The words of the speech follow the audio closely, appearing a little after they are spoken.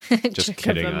Just Chick of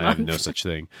kidding. the I have no month. such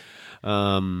thing.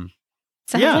 Sounds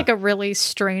yeah. like a really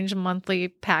strange monthly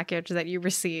package that you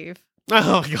receive.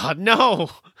 Oh God, no!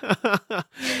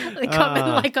 They come in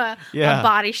like a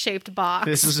body-shaped box.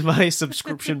 This is my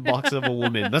subscription box of a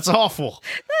woman. That's awful.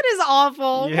 That is awful.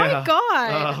 Oh my Yeah.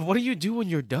 God. What do you do when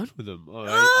you're done with them? Oh,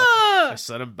 I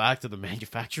send them back to the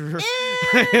manufacturer.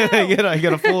 I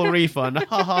get a full refund. Ha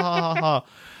ha ha ha ha.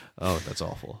 Oh, that's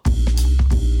awful.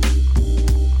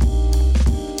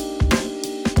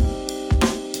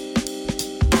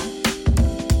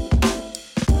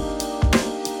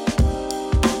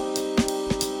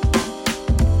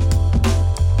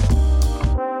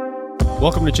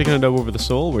 Welcome to Chicken and Dove Over the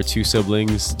Soul, where two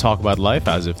siblings talk about life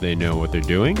as if they know what they're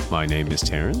doing. My name is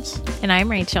Terrence. And I'm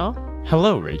Rachel.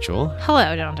 Hello, Rachel.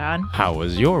 Hello, Don Don. How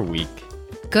was your week?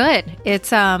 Good.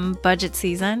 It's budget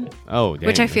season, Oh, dang.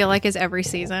 which I feel like is every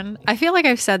season. I feel like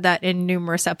I've said that in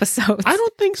numerous episodes. I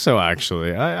don't think so,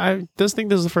 actually. I just think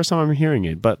this is the first time I'm hearing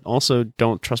it, but also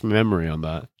don't trust my memory on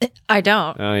that. I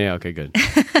don't. Oh, yeah, okay, good.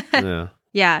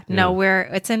 Yeah. No,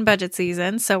 it's in budget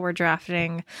season, so we're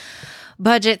drafting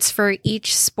budgets for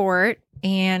each sport.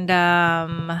 And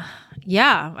my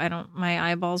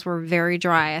eyeballs were very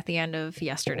dry at the end of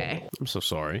yesterday. I'm so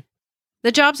sorry.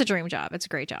 The job's a dream job. It's a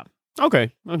great job.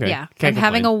 Okay. Yeah. Can't I'm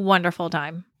having a complain. wonderful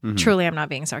time. Mhm. Truly, I'm not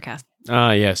being sarcastic.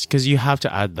 Yes, because you have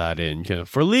to add that in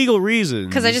for legal reasons.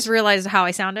 Because I just realized how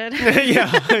I sounded.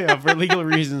 yeah, for legal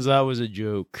reasons, that was a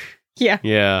joke. Yeah.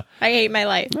 Yeah. I hate my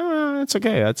life. No, it's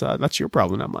okay. That's your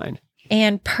problem, not mine.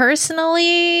 And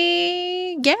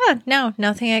personally,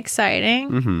 nothing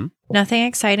exciting. Mm-hmm. Nothing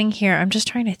exciting here. I'm just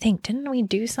trying to think. Didn't we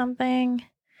do something?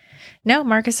 No,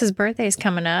 Marcus's birthday is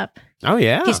coming up. Oh,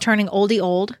 yeah. He's turning oldie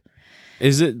old.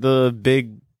 Is it the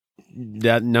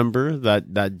that number,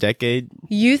 that decade?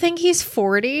 You think he's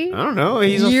 40? I don't know.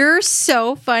 You're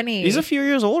so funny. He's a few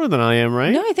years older than I am,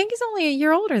 right? No, I think he's only a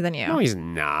year older than you. No, he's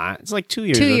not. It's like 2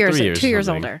 years. 2 or years. 3 years. 2 years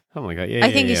something. older. Something like that. Yeah,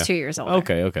 I think yeah. he's 2 years older.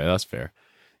 Okay, that's fair.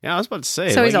 Yeah, I was about to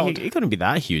say. So he's old. He couldn't be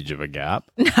that huge of a gap.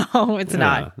 No, it's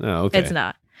not. No, okay. It's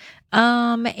not.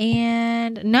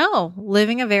 And no,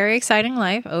 living a very exciting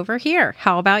life over here.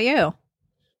 How about you?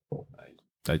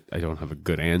 I don't have a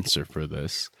good answer for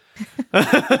this.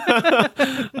 I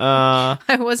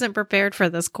wasn't prepared for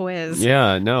this quiz.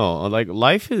 Yeah, no, like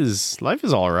life is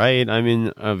all right. I'm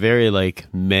in a very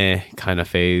like meh kind of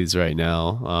phase right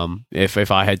now.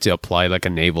 If I had to apply like a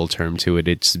naval term to it,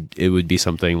 it would be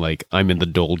something like I'm in the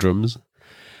doldrums.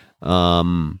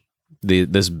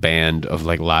 This band of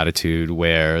like latitude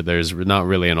where there's not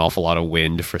really an awful lot of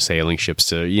wind for sailing ships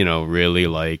to, really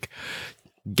like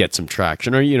get some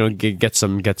traction or, get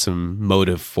some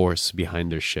motive force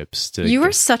behind their ships. You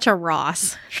were such a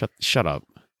Ross. Shut up.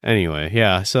 Anyway,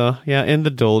 yeah. So yeah, in the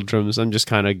doldrums, I'm just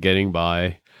kind of getting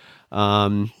by.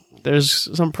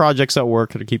 There's some projects at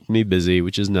work that are keeping me busy,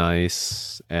 which is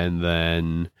nice. And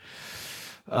then,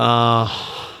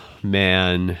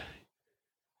 man.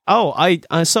 Oh,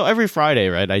 so every Friday,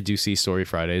 right? I do see Story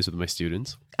Fridays with my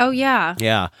students. Oh, yeah.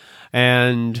 Yeah.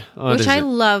 And which I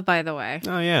love, by the way.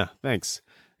 Oh, yeah. Thanks.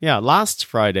 Yeah. Last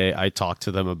Friday, I talked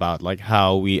to them about like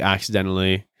how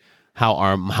my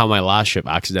last ship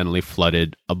accidentally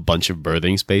flooded a bunch of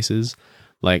berthing spaces,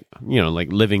 like,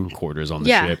 like living quarters on the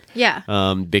ship.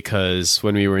 Yeah. Because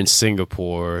when we were in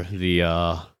Singapore,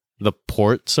 the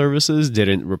port services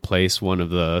didn't replace one of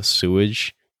the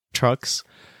sewage trucks.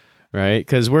 Right,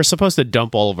 because we're supposed to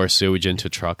dump all of our sewage into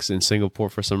trucks in Singapore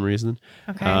for some reason.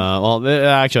 Okay.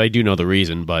 Actually, I do know the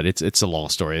reason, but it's a long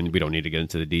story, and we don't need to get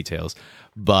into the details.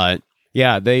 But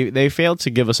yeah, they failed to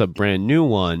give us a brand new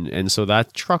one, and so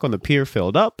that truck on the pier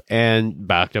filled up and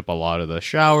backed up a lot of the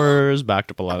showers,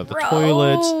 backed up a lot of the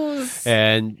toilets,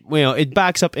 and it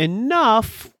backs up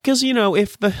enough because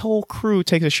if the whole crew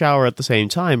takes a shower at the same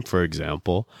time, for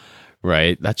example,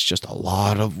 right, that's just a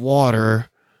lot of water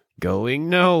going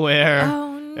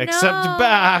nowhere except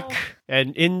back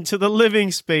and into the living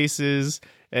spaces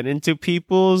and into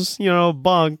people's,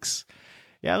 bunks.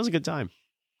 Yeah, it was a good time.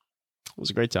 It was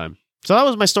a great time. So that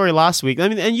was my story last week. I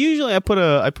mean, and usually I put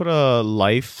a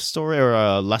life story or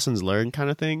a lessons learned kind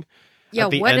of thing. Yeah,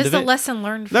 what is the lesson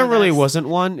learned for There really this? wasn't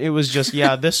one. It was just,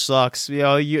 this sucks.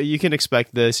 You can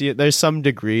expect this. There's some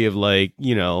degree of like,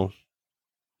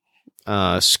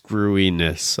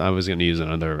 screwiness. I was going to use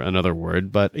another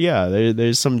word, but yeah,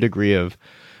 there's some degree of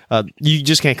you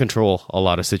just can't control a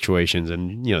lot of situations,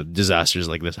 and disasters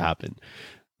like this happen.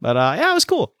 But yeah, it was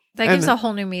cool. That gives a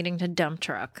whole new meaning to dump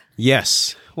truck.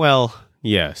 Yes. Well,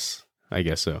 yes, I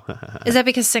guess so. Is that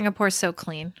because Singapore's so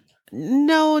clean?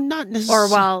 No, not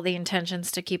necessarily. Or well, the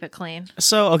intention's to keep it clean.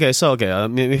 So okay. I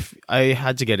mean, if I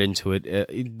had to get into it,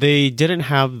 they didn't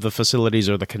have the facilities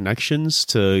or the connections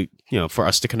to, for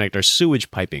us to connect our sewage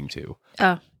piping to.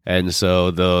 Oh. And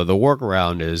so the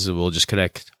workaround is we'll just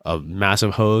connect a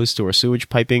massive hose to our sewage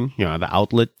piping, the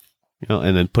outlet,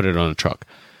 and then put it on a truck,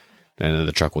 and then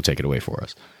the truck will take it away for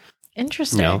us.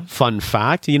 Interesting. Fun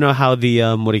fact, you know how the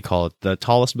what do you call it? The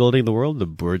tallest building in the world, the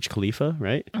Burj Khalifa,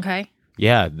 right? Okay.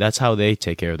 Yeah, that's how they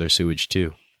take care of their sewage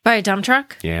too. By a dump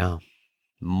truck? Yeah.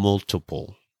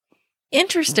 Multiple.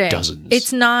 Interesting. Dozens.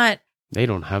 It's not They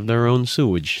don't have their own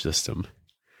sewage system.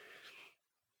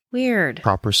 weird.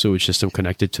 Proper sewage system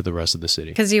connected to the rest of the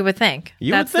city. Because you would think.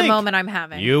 That's the moment I'm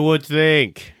having. You would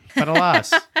think. But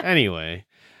alas. Anyway.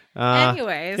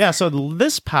 Anyways. Yeah, so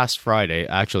this past Friday,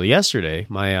 actually yesterday,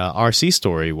 my RC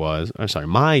story was,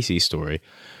 my sea story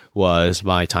was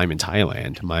my time in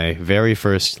Thailand. My very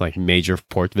first major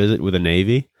port visit with the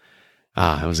Navy.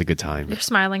 It was a good time. You're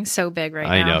smiling so big right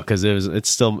now. I know, because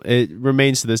it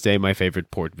remains to this day my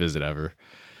favorite port visit ever.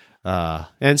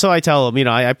 And so I tell them,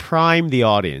 I prime the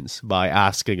audience by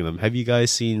asking them, have you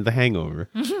guys seen The Hangover?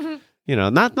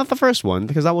 Not the first one,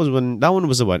 because that one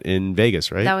was in Vegas,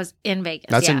 right? That was in Vegas.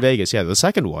 That's in Vegas, yeah. The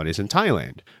second one is in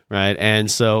Thailand, right? And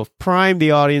so prime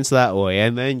the audience that way,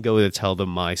 and then go to tell them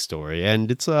my story. And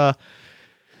it's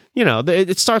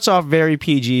it starts off very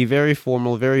PG, very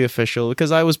formal, very official,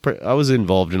 because I was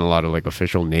involved in a lot of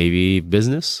official Navy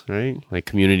business, right? Like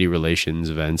community relations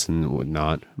events and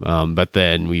whatnot. But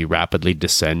then we rapidly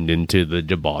descend into the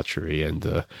debauchery and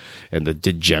the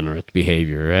degenerate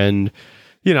behavior. And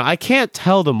I can't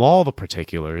tell them all the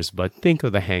particulars, but think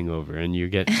of The Hangover and you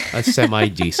get a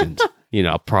semi-decent,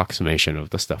 approximation of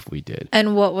the stuff we did.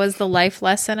 And what was the life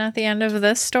lesson at the end of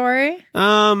this story?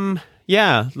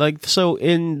 Yeah, so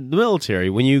in the military,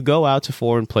 when you go out to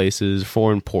foreign places,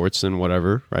 foreign ports and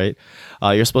whatever, right,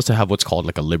 you're supposed to have what's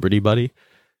called a Liberty Buddy.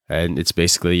 And it's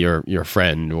basically your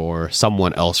friend or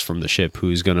someone else from the ship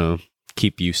who's going to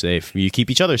keep you safe. You keep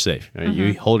each other safe. Right? Mm-hmm.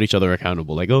 You hold each other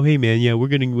accountable. Oh, hey, man, yeah, we're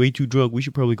getting way too drunk. We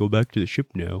should probably go back to the ship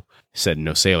now. Said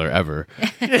no sailor ever.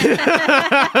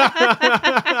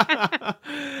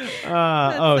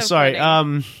 Sorry.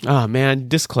 Funny. Man,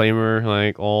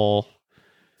 disclaimer, all...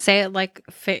 Say it like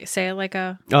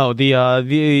a... Oh,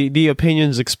 the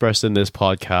opinions expressed in this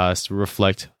podcast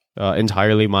reflect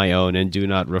entirely my own and do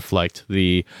not reflect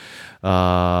the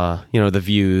the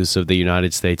views of the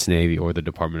United States Navy or the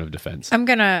Department of Defense. I'm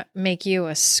gonna make you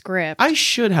a script. I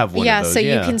should have one of those.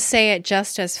 You can say it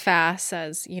just as fast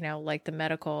as the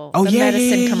medical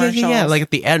medicine commercials. Yeah,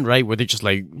 at the end, right, where they're just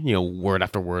word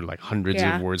after word, hundreds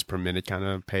of words per minute kind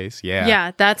of pace. Yeah.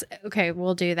 Yeah, that's okay,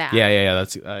 we'll do that. Yeah,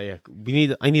 that's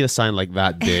I need a sign like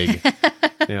that big.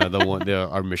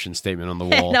 Our mission statement on the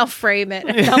wall. And I'll frame it.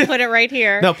 I'll put it right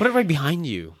here. No, put it right behind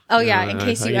you. Oh, yeah, in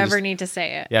case you ever need to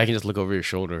say it. Yeah, I can just look over your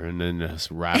shoulder and then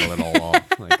just rattle it all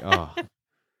off.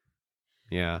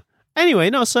 Yeah. Anyway,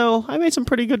 no, so I made some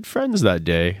pretty good friends that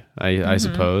day, I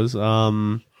suppose.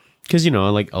 Because,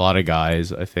 a lot of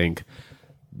guys, I think,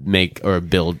 make or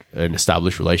build and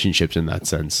establish relationships in that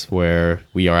sense where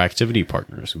we are activity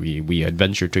partners. We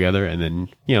adventure together, and then,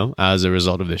 as a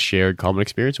result of this shared common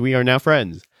experience, we are now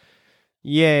friends.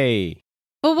 Yay.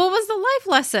 Well, what was the life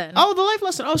lesson? Oh, the life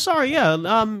lesson. Oh, sorry.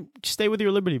 Yeah. Stay with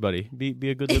your Liberty Buddy. Be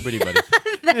a good Liberty Buddy.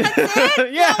 That's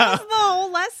it? Yeah. That was the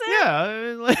whole lesson?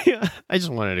 Yeah. I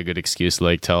just wanted a good excuse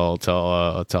to tell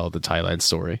the Thailand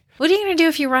story. What are you going to do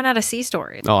if you run out of sea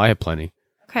stories? Oh, I have plenty.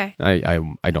 Okay.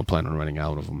 I don't plan on running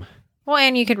out of them. Well,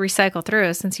 and you could recycle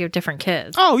through since you have different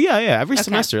kids. Oh, yeah. Every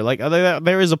semester.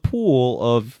 There is a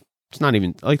pool of... It's not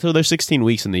even so there's 16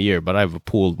 weeks in the year, but I have a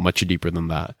pool much deeper than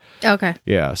that. Okay.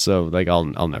 Yeah, so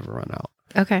I'll never run out.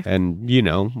 Okay. And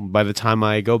by the time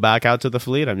I go back out to the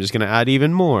fleet, I'm just going to add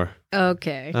even more.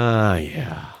 Okay.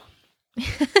 Yeah.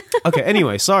 Okay,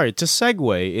 anyway, sorry to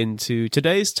segue into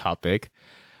today's topic.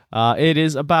 It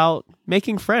is about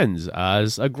making friends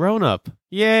as a grown-up.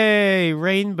 Yay,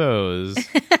 rainbows.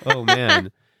 Oh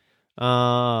man.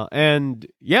 And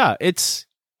yeah, it's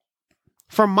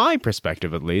from my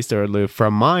perspective, at least, or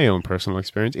from my own personal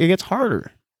experience, it gets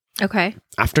harder. Okay.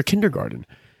 After kindergarten.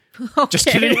 Okay, just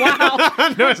kidding. Wow.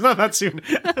 No, it's not that soon.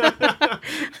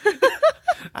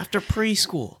 After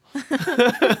preschool.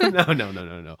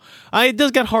 No. It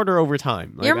does get harder over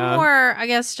time. You're more, I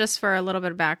guess, just for a little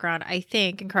bit of background, I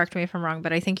think, and correct me if I'm wrong,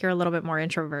 but I think you're a little bit more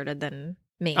introverted than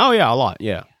me. Oh, yeah, a lot.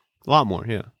 Yeah. A lot more.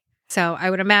 Yeah. So I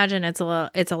would imagine it's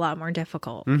a lot more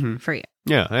difficult for you.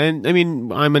 Yeah, and I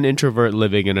mean, I'm an introvert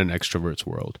living in an extrovert's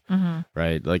world,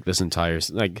 right? This entire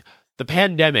the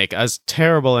pandemic, as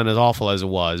terrible and as awful as it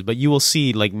was, but you will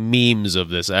see like memes of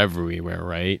this everywhere,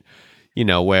 right? You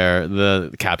know, where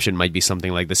the caption might be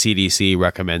something like the CDC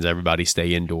recommends everybody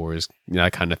stay indoors,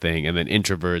 that kind of thing. And then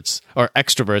introverts or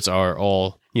extroverts are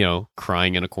all, you know,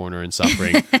 crying in a corner and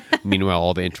suffering. Meanwhile,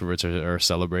 all the introverts are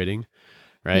celebrating.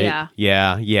 Right?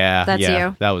 Yeah. That's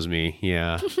you. That was me.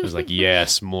 Yeah. It was like,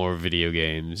 yes, more video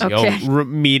games. Okay.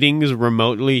 Meetings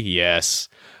remotely. Yes.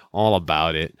 All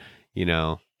about it. You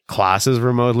know, classes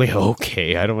remotely.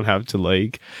 Okay. I don't have to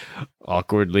like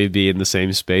awkwardly be in the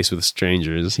same space with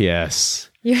strangers. Yes.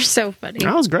 You're so funny.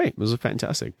 That was great. It was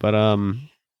fantastic. But,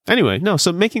 anyway, no.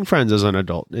 So making friends as an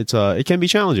adult, it can be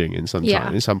challenging in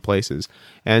some places.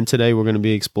 And today we're going to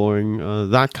be exploring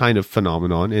that kind of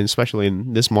phenomenon, and especially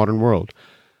in this modern world,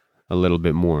 a little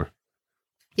bit more.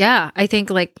 Yeah, I think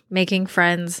like making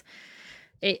friends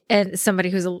and somebody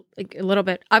who's a little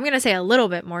bit, I'm going to say a little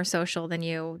bit more social than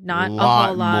you, not a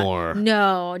whole lot more.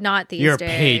 No, not these You're days.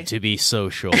 paid to be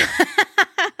social.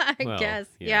 I guess.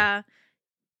 Yeah.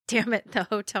 Damn it, the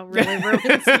hotel really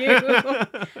ruins you.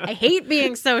 I hate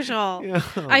being social. Yeah,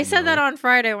 I said that on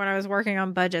Friday when I was working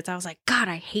on budgets. I was like, God,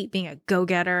 I hate being a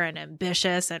go-getter and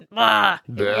ambitious, and it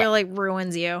really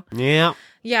ruins you. Yeah.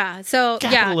 Yeah. So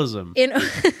Capitalism. In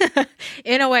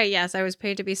a way, yes, I was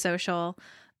paid to be social.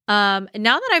 Now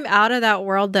that I'm out of that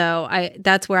world, though,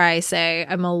 that's where I say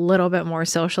I'm a little bit more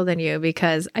social than you,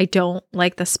 because I don't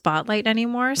like the spotlight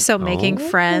anymore. So making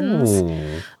friends,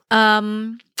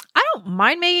 I don't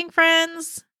mind making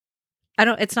friends.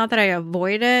 It's not that I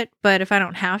avoid it, but if I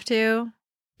don't have to,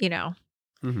 you know,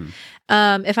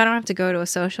 if I don't have to go to a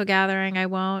social gathering, I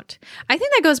won't. I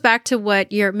think that goes back to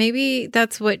maybe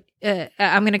that's what,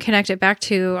 I'm going to connect it back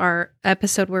to our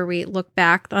episode where we look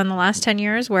back on the last 10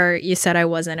 years, where you said I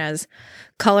wasn't as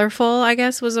colorful, I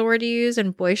guess was the word you used,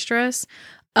 and boisterous.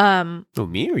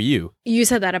 Me or you? You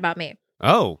said that about me.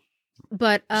 Oh.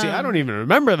 But see, I don't even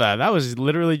remember that. That was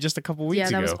literally just a couple weeks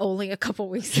ago. Yeah, that was only a couple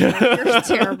weeks ago. You're a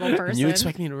terrible person. And you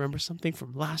expect me to remember something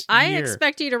from last year? I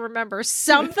expect you to remember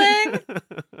something.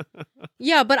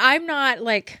 Yeah, but I'm not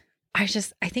like, I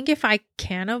think if I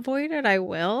can avoid it, I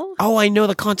will. Oh, I know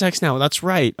the context now. That's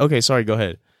right. Okay, sorry, go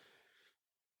ahead.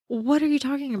 What are you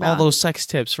talking about? All those sex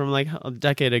tips from like a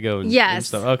decade ago and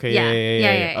stuff. Okay,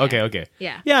 yeah. Okay.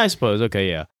 Yeah. Yeah, I suppose. Okay,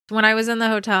 yeah. When I was in the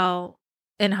hotel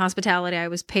in hospitality, I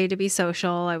was paid to be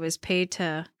social. I was paid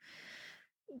to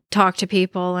talk to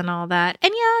people and all that.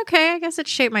 And yeah, okay, I guess it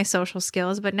shaped my social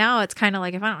skills. But now it's kind of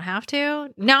like, if I don't have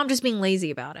to, now I'm just being lazy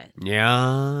about it.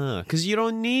 Yeah, because you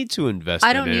don't need to invest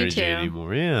that energy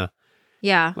anymore. Yeah.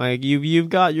 Yeah. Like you've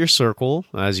got your circle,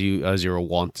 as you're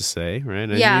wont to say, right?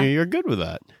 And you're good with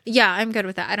that. Yeah, I'm good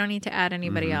with that. I don't need to add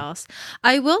anybody else.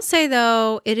 I will say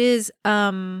though, it is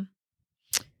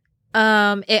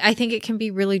I think it can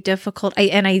be really difficult.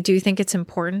 And I do think it's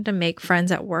important to make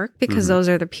friends at work, because those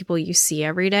are the people you see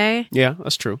every day. Yeah,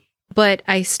 that's true. But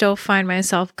I still find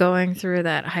myself going through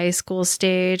that high school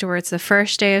stage where it's the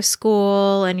first day of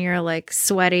school and you're like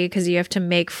sweaty because you have to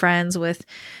make friends with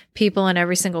people in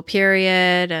every single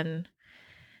period. And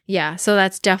yeah, so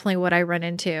that's definitely what I run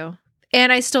into.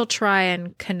 And I still try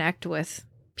and connect with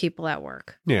people at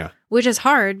work. Yeah. Which is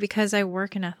hard because I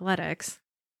work in athletics.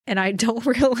 And I don't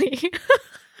really,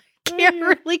 can't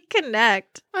really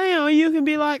connect. I know, you can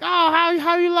be like, oh,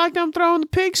 how you like them throwing the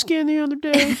pigskin the other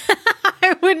day?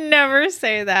 I would never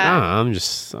say that. I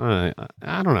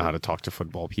don't know how to talk to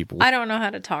football people. I don't know how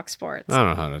to talk sports. I don't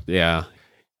know how to, yeah.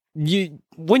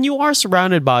 When you are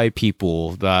surrounded by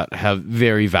people that have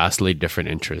very vastly different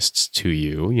interests to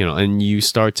you, you know, and you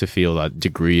start to feel that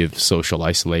degree of social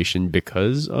isolation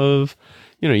because of,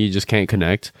 you know, you just can't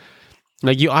connect.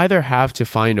 Like, you either have to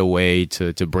find a way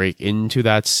to break into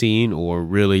that scene or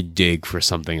really dig for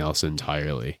something else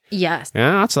entirely. Yes.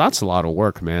 Yeah, that's a lot of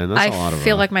work, man. I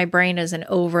feel like my brain is an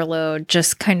overload,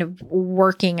 just kind of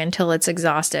working until it's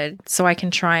exhausted so I can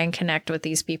try and connect with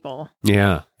these people.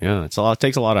 Yeah. It's a lot. It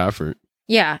takes a lot of effort.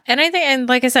 Yeah. And and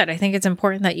like I said, I think it's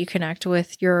important that you connect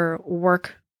with your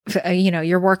work,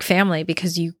 your work family,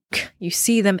 because you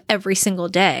see them every single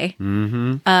day.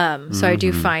 So I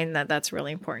do find that that's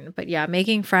really important. But yeah,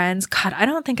 making friends. God, I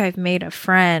don't think I've made a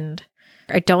friend.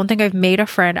 I don't think I've made a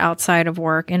friend outside of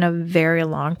work in a very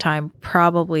long time,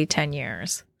 probably 10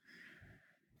 years.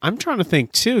 I'm trying to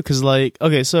think too, because like,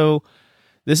 okay, so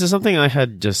this is something I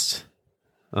had just,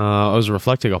 I was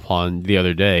reflecting upon the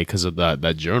other day because of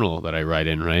that journal that I write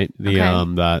in, right?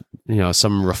 That,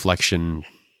 some reflection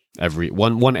every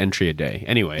one entry a day.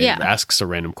 Anyway, it asks a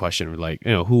random question like,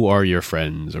 who are your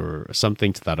friends or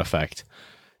something to that effect,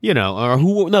 or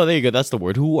there you go. That's the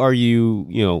word. Who are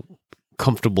you,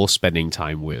 comfortable spending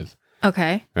time with?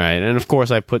 Okay. right? And of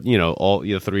course, I put,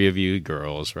 all three of you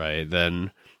girls, right?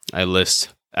 Then I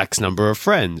list X number of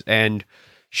friends. And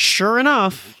sure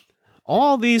enough,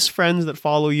 all these friends that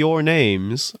follow your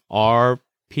names are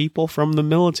people from the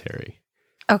military.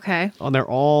 Okay. And they're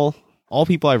all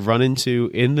people I've run into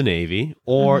in the Navy,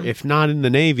 or if not in the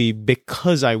Navy,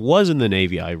 because I was in the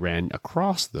Navy, I ran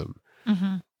across them.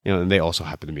 And they also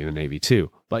happen to be in the Navy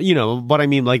too. But, what I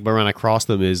mean, like, by run across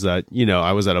them is that,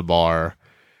 I was at a bar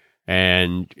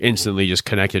and instantly just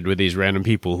connected with these random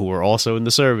people who were also in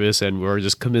the service, and we were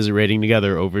just commiserating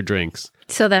together over drinks.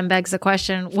 So then begs the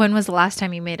question, when was the last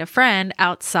time you made a friend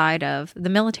outside of the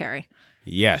military?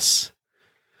 Yes.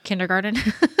 Kindergarten?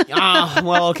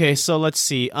 Well, okay, so let's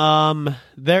see.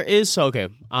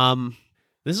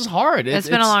 This is hard. It's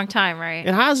been a long time, right?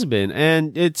 It has been,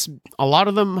 and a lot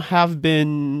of them have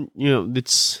been,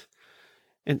 it's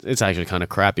actually kind of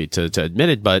crappy to admit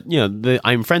it, but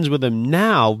I'm friends with them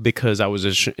now because I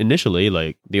was initially,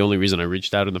 like, the only reason I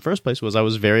reached out in the first place was I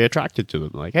was very attracted to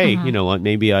them. Like, hey, you know what?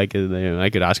 Maybe I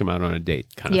could ask them out on a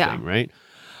date, kind of thing, right?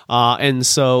 And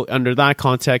so under that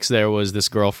context, there was this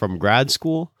girl from grad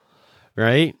school,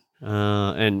 right?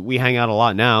 And we hang out a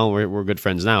lot now. We're good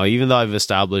friends now, even though I've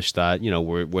established that,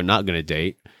 we're not going to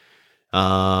date.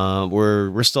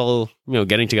 We're still,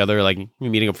 getting together, like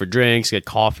meeting up for drinks, get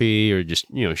coffee, or just,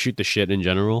 shoot the shit in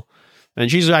general.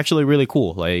 And she's actually really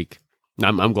cool. Like,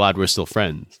 I'm glad we're still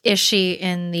friends. Is she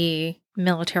in the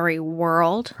military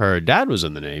world? Her dad was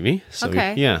in the Navy. So,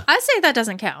 okay. Yeah. I say that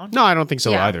doesn't count. No, I don't think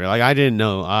so either. Like, I didn't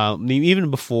know.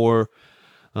 Even before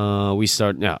we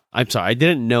start. Yeah, I'm sorry. I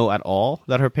didn't know at all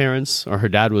that her parents or her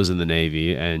dad was in the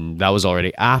Navy, and that was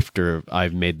already after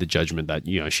I've made the judgment that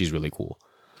she's really cool.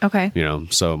 Okay.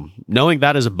 So knowing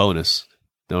that is a bonus.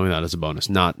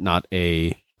 Not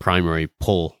a primary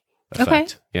pull effect. Okay.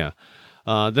 Yeah.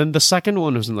 Then the second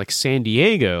one was in like San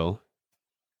Diego,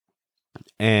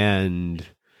 and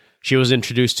she was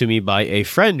introduced to me by a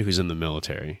friend who's in the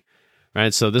military.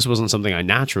 Right, so this wasn't something I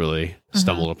naturally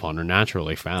stumbled upon or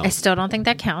naturally found. I still don't think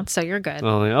that counts, so you're good.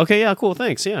 Okay, yeah, cool,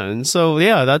 thanks. Yeah, and so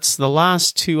that's the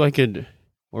last two I could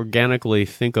organically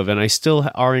think of, and I still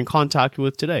are in contact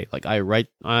with today. Like I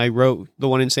wrote the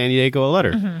one in San Diego a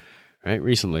letter, right,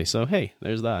 recently. So hey,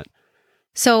 there's that.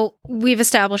 So we've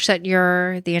established that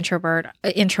you're the introvert.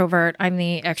 I'm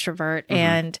the extrovert,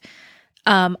 and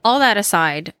all that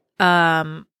aside,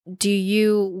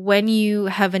 when you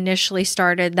have initially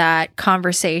started that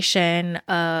conversation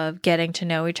of getting to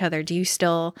know each other, do you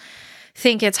still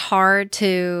think it's hard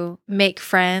to make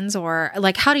friends, or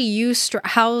like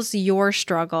how's your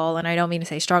struggle? And I don't mean to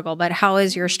say struggle, but how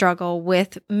is your struggle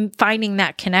with finding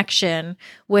that connection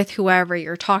with whoever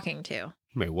you're talking to?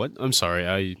 Wait, what? I'm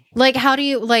sorry. How do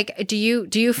you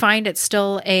do you find it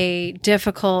still a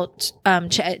difficult,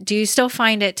 do you still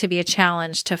find it to be a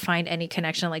challenge to find any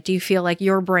connection? Like, do you feel like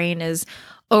your brain is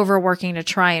overworking to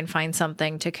try and find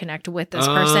something to connect with this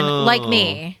person like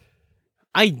me?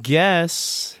 I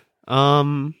guess, I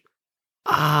don't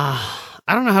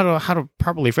know how to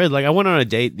properly phrase it. Like, I went on a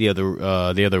date the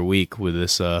other week with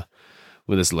this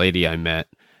lady I met,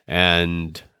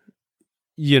 and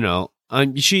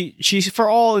she for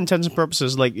all intents and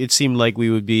purposes, like, it seemed like we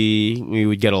would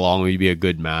get along, we'd be a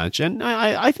good match, and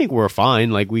I think we're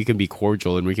fine. Like, we can be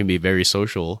cordial and we can be very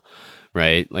social,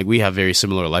 right? Like, we have very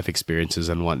similar life experiences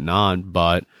and whatnot,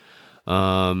 but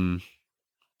in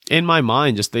my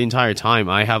mind, just the entire time,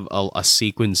 I have a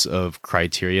sequence of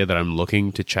criteria that I'm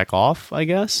looking to check off, I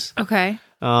guess. Okay.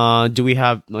 Do we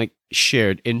have like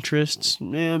shared interests?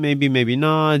 Yeah, maybe, maybe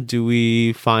not. Do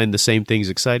we find the same things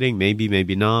exciting? Maybe,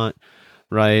 maybe not.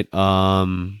 Right.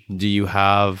 Do you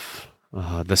have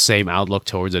the same outlook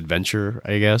towards adventure,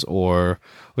 I guess? Or,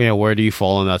 where do you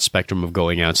fall on that spectrum of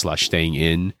going out / staying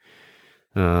in?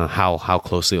 How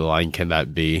closely aligned can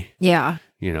that be? Yeah.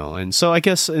 And so I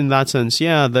guess in that sense,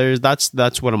 yeah,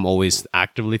 that's what I'm always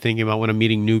actively thinking about when I'm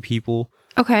meeting new people.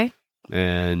 Okay.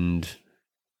 And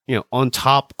on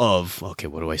top of, okay,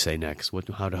 what do I say next?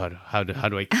 How do I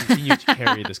continue to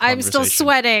carry this conversation? I'm still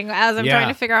sweating as I'm trying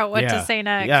to figure out what to say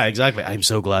next. Yeah, exactly. I'm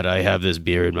so glad I have this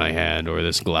beer in my hand or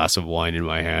this glass of wine in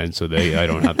my hand, so I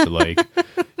don't have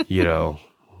to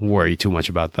worry too much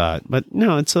about that. But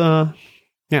no, it's I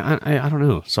don't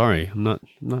know. Sorry, I'm not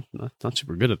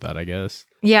super good at that, I guess.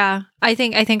 Yeah, I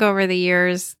think over the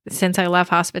years since I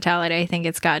left hospitality, I think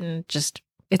it's gotten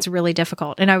it's really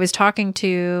difficult. And I was talking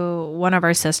to one of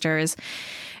our sisters,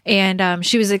 and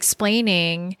she was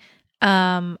explaining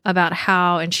about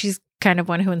how, and she's kind of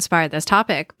one who inspired this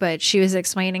topic, but she was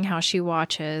explaining how she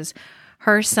watches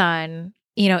her son,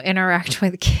 interact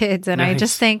with kids. And Nice. I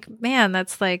just think, man,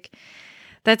 that's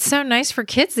That's so nice for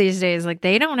kids these days. Like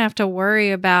they don't have to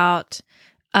worry about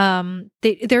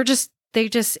they're just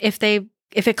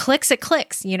if it clicks, it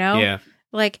clicks, you know? Yeah.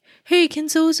 Like, hey, can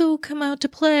so come out to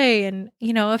play? And,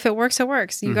 you know, if it works, it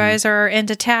works. You guys are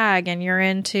into tag and you're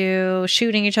into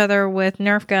shooting each other with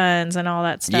Nerf guns and all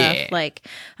that stuff. Yeah. Like,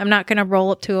 I'm not going to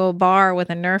roll up to a bar with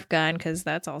a Nerf gun because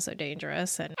that's also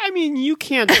dangerous. And I mean, you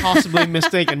can't possibly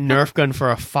mistake a Nerf gun for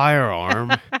a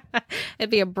firearm.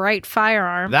 it'd be a bright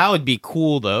firearm. That would be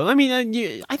cool, though. I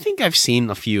mean, I think I've seen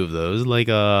a few of those, like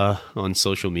on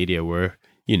social media where,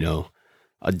 you know,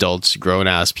 adults,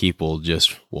 grown-ass people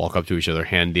just walk up to each other,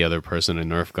 hand the other person a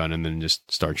Nerf gun, and then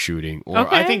just start shooting. Or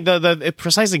Okay. I think the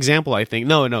precise example,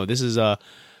 this is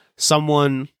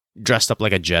someone dressed up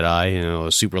like a Jedi, you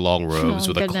know, super long robes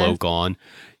with goodness. a cloak on,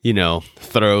 you know,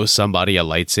 throws somebody a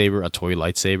lightsaber, a toy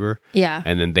lightsaber, Yeah.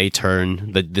 and then they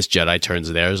this Jedi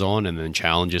turns theirs on and then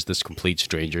challenges this complete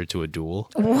stranger to a duel.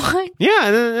 What? Yeah,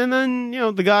 and then you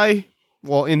know, the guy,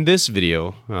 well, in this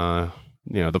video,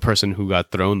 you know, the person who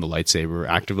got thrown the lightsaber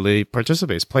actively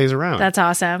participates, plays around. That's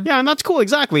awesome. Yeah, and that's cool.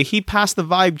 Exactly. He passed the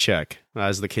vibe check,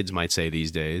 as the kids might say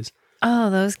these days.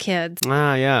 Oh, those kids.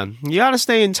 Yeah. You got to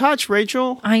stay in touch,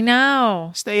 Rachel. I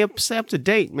know. Stay up to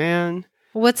date, man.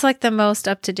 What's like the most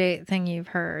up-to-date thing you've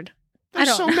heard?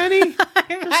 There's so many.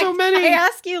 There's so many. I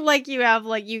ask you like you have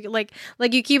like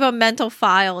you keep a mental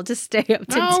file to stay up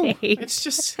to No, date. it's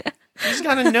just you just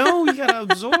gotta know. You gotta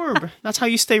absorb. That's how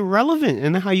you stay relevant,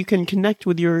 and how you can connect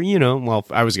with your, you know. Well,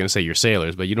 I was gonna say your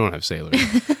sailors, but you don't have sailors.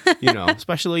 You know,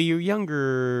 especially your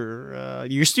younger,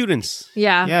 your students.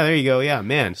 Yeah. Yeah, there you go. Yeah,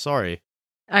 man. Sorry.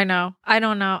 I know. I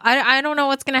don't know. I don't know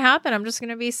what's going to happen. I'm just going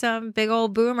to be some big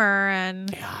old boomer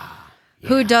and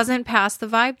who doesn't pass the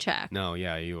vibe check. No,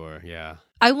 yeah, you are. Yeah.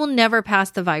 I will never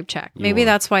pass the vibe check. Maybe are.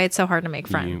 that's why it's so hard to make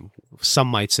friends. Some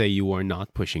might say you are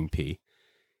not pushing P.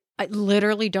 I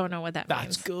literally don't know what that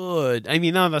That's means. good. I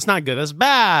mean, no, that's not good. That's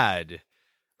bad.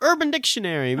 Urban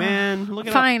Dictionary, man. Look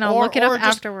it Fine, up. I'll look it up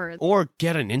just- afterwards. Or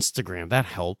get an Instagram. That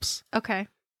helps. Okay.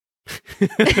 So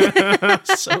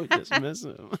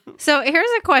dismissive. So here's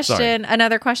a question, Sorry.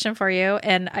 another question for you.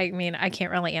 And I mean, I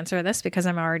can't really answer this because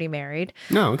I'm already married.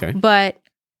 No, okay. But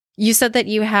you said that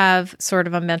you have sort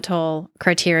of a mental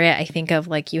criteria. I think of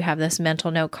like you have this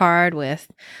mental note card with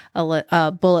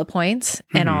bullet points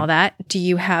and all that. Do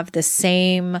you have the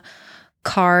same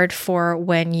card for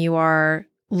when you are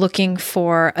looking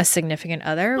for a significant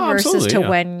other versus absolutely, to yeah.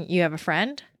 when you have a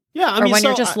friend? Yeah, I Or mean, when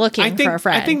you're so just I looking think, for a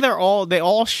friend. I think they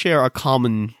all share a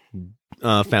common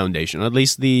foundation. At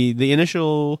least the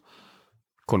initial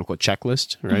quote unquote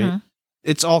checklist, right? Mhm.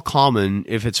 It's all common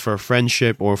if it's for a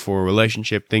friendship or for a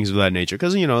relationship, things of that nature.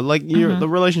 Because, you know, like the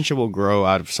relationship will grow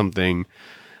out of something,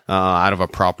 out of a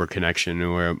proper connection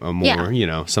or a more, you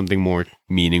know, something more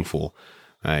meaningful,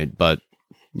 right? But,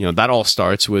 you know, that all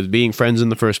starts with being friends in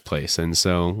the first place. And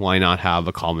so why not have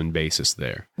a common basis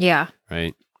there, Yeah.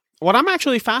 right? What I'm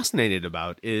actually fascinated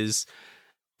about is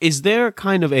there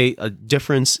kind of a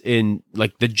difference in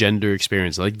like the gender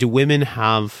experience? Like, do women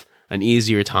have an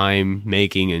easier time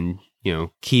making and, you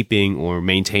know, keeping or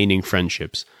maintaining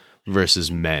friendships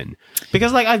versus men?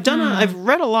 Because like I've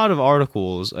read a lot of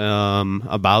articles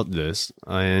about this,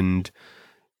 and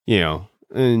you know,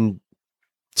 and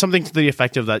something to the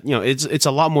effect of that, you know, it's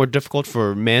a lot more difficult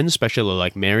for men, especially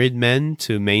like married men,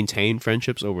 to maintain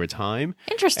friendships over time.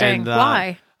 Interesting. And,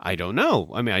 Why? I don't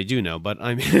know. I mean, I do know, but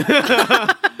I mean,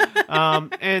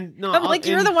 and no, I'm like,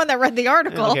 you're the one that read the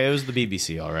article. Okay, it was the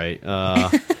BBC, all right.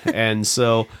 And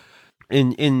so,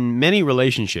 in many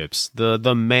relationships,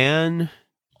 the man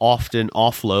often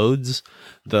offloads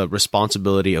the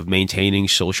responsibility of maintaining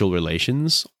social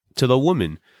relations to the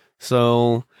woman.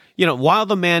 So, you know, while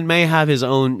the man may have his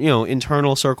own, you know,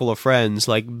 internal circle of friends,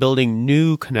 like building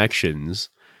new connections,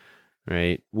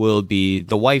 right, will be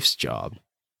the wife's job.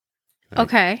 Right?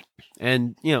 Okay.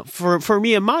 And, you know, for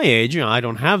me at my age, you know, I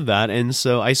don't have that. And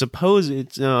so I suppose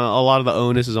it's a lot of the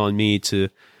onus is on me to,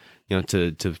 you know,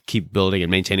 to keep building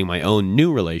and maintaining my own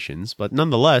new relations. But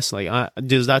nonetheless, like,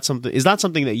 is that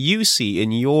something that you see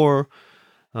in your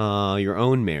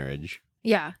own marriage?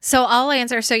 Yeah. So I'll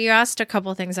answer. So you asked a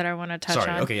couple things that I want to touch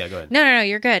on. Okay, yeah, go ahead. No,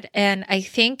 you're good. And I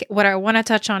think what I want to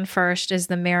touch on first is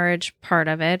the marriage part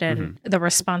of it and the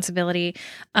responsibility.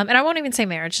 And I won't even say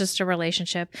marriage, just a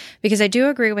relationship, because I do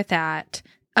agree with that.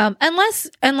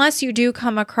 Unless you do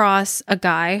come across a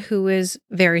guy who is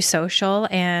very social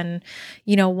and,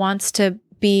 you know, wants to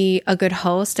be a good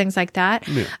host, things like that.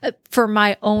 Yeah. For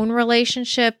my own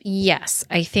relationship, yes,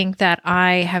 I think that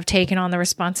I have taken on the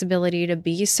responsibility to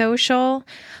be social.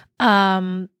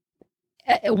 And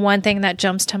one thing that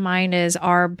jumps to mind is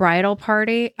our bridal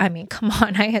party. I mean, come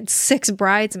on, I had 6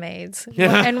 bridesmaids.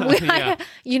 And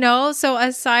Yeah. so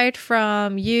aside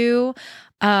from you,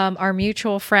 our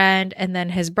mutual friend, and then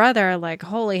his brother, like,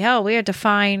 holy hell, we had to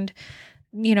find,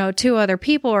 2 other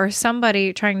people or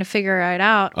somebody trying to figure it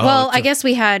out. Oh, Well, I guess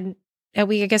we had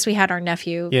our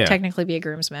nephew Yeah. technically be a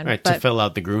groomsman. Right, but to fill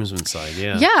out the groomsman side.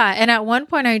 Yeah. yeah, and at one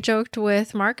point I joked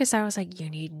with Marcus. I was like, "You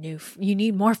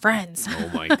need more friends."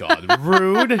 Oh my God,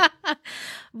 rude.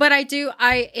 But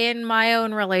in my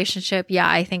own relationship, yeah,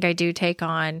 I think I do take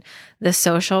on the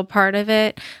social part of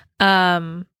it.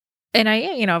 And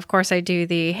I, of course, I do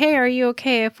the, hey, are you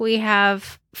okay if we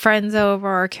have friends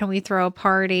over, or can we throw a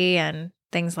party and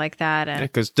things like that? And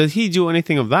Because does he do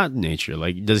anything of that nature?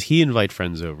 Like, does he invite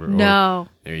friends over? no,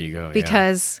 There you go.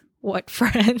 because what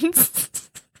friends?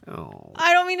 Yeah. Oh,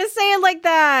 I don't mean to say it like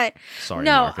that. sorry.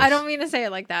 No, Marcus. I don't mean to say it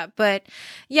like that. But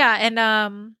yeah, and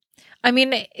I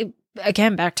mean,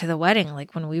 again, back to the wedding.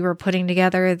 Like when we were putting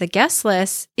together the guest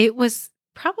list, it was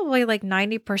probably like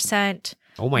 90%.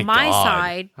 Oh my my God.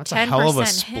 side, That's a 10% hell of a him.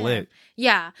 split.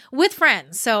 Yeah, with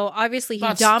friends. So obviously he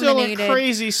That's dominated. still a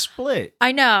crazy split.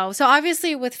 I know. So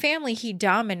obviously with family, he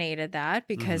dominated that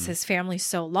because his family's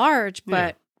so large.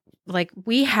 But like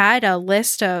we had a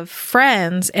list of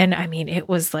friends, and I mean, it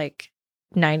was like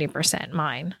 90%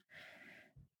 mine.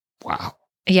 Wow.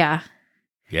 Yeah.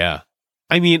 Yeah.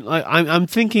 I mean, I'm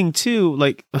thinking too.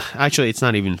 Like, actually, it's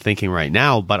not even thinking right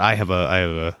now. But I have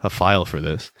a file for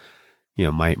this.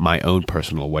 My own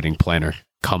personal wedding planner.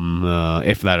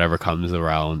 If that ever comes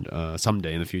around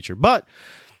someday in the future. But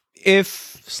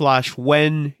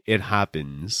if/when it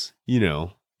happens,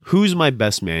 who's my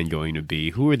best man going to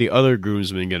be? Who are the other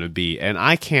groomsmen going to be? And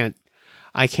I can't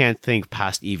think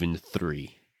past even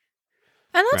 3.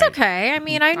 And that's Right. okay. I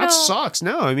mean, I know. That sucks.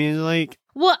 No, I mean, like,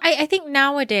 Well, I think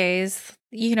nowadays,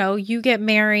 you get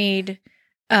married.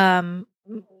 Some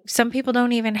people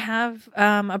don't even have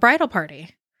a bridal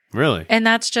party. really? And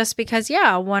that's just because,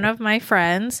 one of my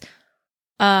friends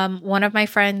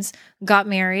got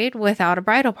married without a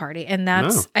bridal party. And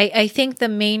that's, I think the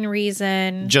main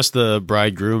reason. Just the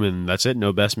bridegroom and that's it?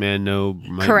 No best man, no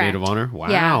maid of honor? Wow.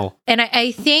 Yeah. And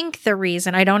I think the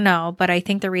reason, I don't know, but I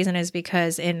think the reason is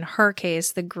because in her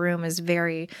case, the groom is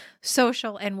very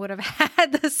social and would have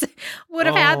had the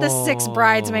 6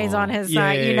 bridesmaids on his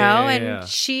side, and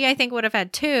she, I think, would have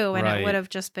had 2, and Right. it would have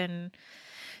just been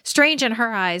strange in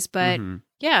her eyes. But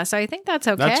yeah, so I think that's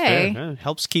okay. That's fair. Yeah,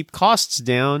 helps keep costs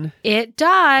down. It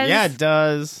does. Yeah, it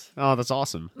does. Oh, that's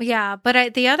awesome. Yeah,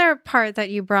 but the other part that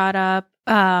you brought up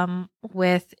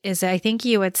is, I think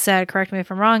you had said, correct me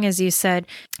if I'm wrong, is you said,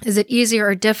 is it easier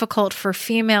or difficult for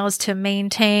females to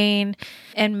maintain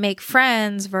and make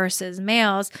friends versus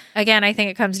males? Again, I think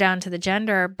it comes down to the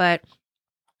gender, but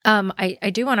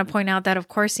I do want to point out that, of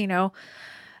course,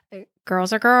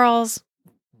 girls are girls,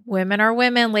 women are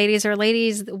women, ladies are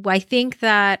ladies. I think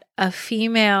that a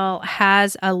female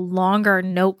has a longer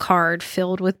note card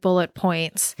filled with bullet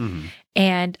points. Mm-hmm.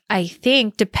 And I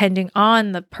think, depending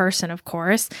on the person, of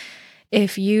course,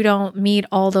 if you don't meet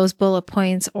all those bullet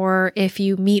points, or if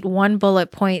you meet one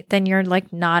bullet point, then you're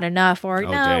like not enough, or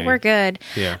no, dang. we're good.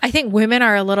 Yeah. I think women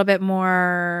are a little bit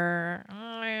more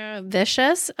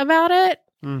vicious about it.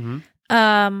 Mm-hmm.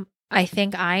 I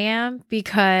think I am,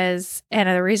 because, and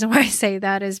the reason why I say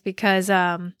that is because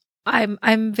I'm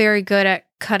very good at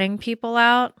cutting people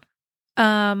out.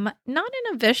 Not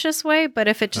in a vicious way, but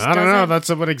if it just I don't know.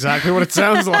 doesn't- That's exactly what it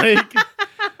sounds like.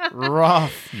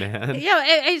 Rough, man.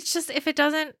 It's just, if it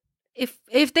doesn't,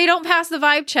 if they don't pass the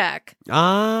vibe check,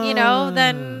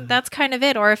 then that's kind of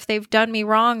it. Or if they've done me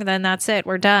wrong, then that's it.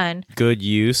 We're done. Good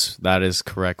use. That is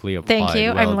correctly applied. Thank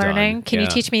you. Well I'm learning. done. Can you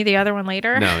teach me the other one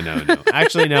later? No.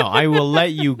 Actually, no. I will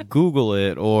let you Google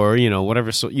it, or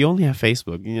whatever. So you only have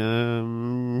Facebook.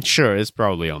 Sure, it's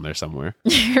probably on there somewhere.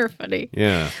 You're funny.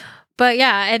 Yeah. But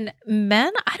yeah, and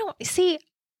men, I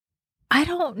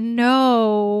don't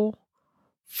know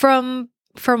from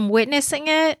witnessing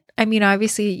it. I mean,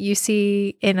 obviously you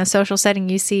see in a social setting,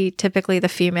 you see typically the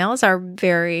females are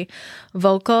very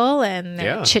vocal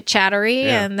and chit-chattery.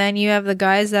 Yeah. And then you have the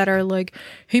guys that are like,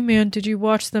 hey man, did you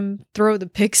watch them throw the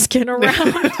pigskin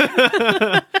around?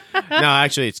 No,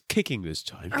 actually, it's kicking this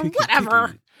time. Or whatever.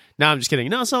 Kicking. No, I'm just kidding.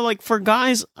 No, so like for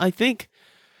guys, I think,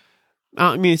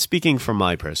 I mean, speaking from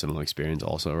my personal experience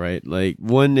also, right? Like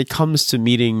when it comes to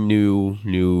meeting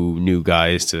new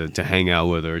guys to hang out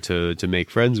with or to make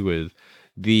friends with,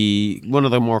 one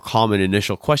of the more common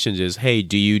initial questions is, hey,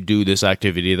 do you do this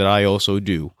activity that I also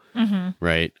do? Mm-hmm.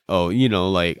 Right? Oh,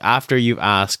 like after you've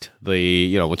asked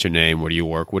what's your name? Where do you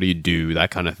work? What do you do? That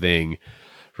kind of thing.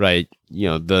 right?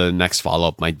 The next follow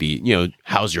up might be,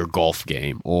 how's your golf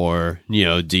game? Or,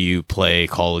 do you play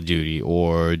Call of Duty?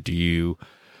 Or do you...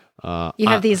 you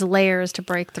have these layers to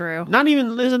break through.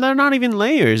 They're not even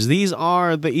layers. These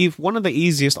are one of the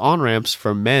easiest on-ramps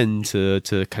for men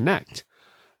to connect,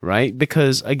 right?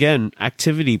 Because again,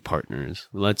 activity partners.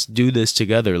 Let's do this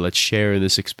together. Let's share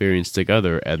this experience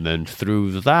together. And then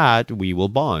through that, we will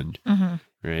bond,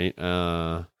 right?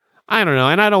 I don't know.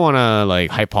 And I don't want to like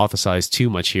hypothesize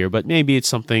too much here, but maybe it's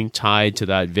something tied to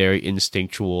that very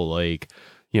instinctual, like,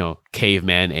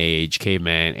 caveman age,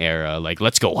 caveman era. Like,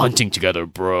 let's go hunting together,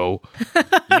 bro.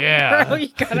 Yeah. Bro, you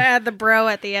gotta add the bro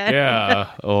at the end.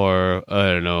 Yeah. Or,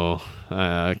 I don't know,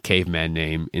 caveman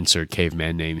name, insert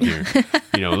caveman name here.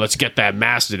 Let's get that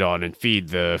mastodon and feed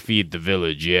the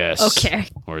village. Yes. Okay.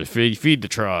 Or feed the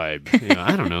tribe.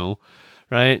 I don't know.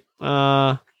 Right.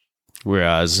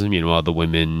 Whereas, meanwhile, the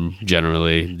women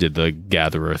generally did the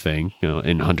gatherer thing,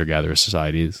 in hunter-gatherer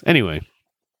societies. Anyway,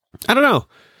 I don't know.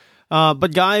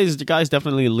 But guys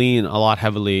definitely lean a lot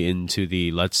heavily into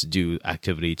the let's do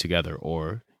activity together.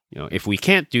 Or, if we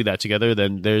can't do that together,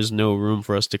 then there's no room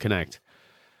for us to connect.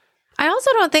 I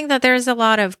also don't think that there's a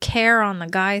lot of care on the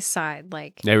guy's side.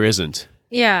 Like, there isn't.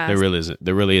 Yeah. There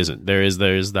really isn't.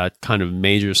 There's that kind of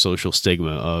major social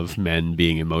stigma of men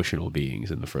being emotional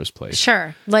beings in the first place.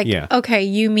 Sure. Like, okay,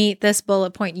 you meet this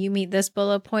bullet point,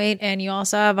 and you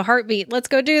also have a heartbeat. Let's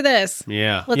go do this.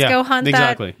 Yeah. Let's go hunt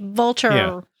that vulture.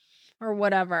 Yeah. Or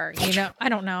whatever, I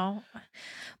don't know.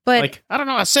 But like, I don't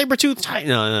know, a saber-toothed tiger.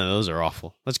 No, those are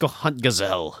awful. Let's go hunt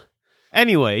gazelle.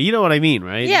 Anyway, you know what I mean,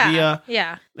 right?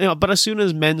 Yeah. But as soon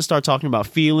as men start talking about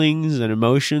feelings and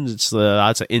emotions,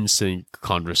 that's an instant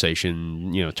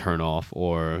conversation, turn off,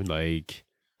 or like.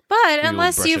 But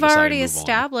unless you've already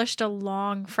established a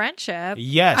long friendship.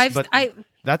 Yes,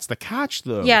 that's the catch,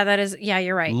 though. Yeah, that is. Yeah,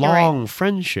 you're right. Long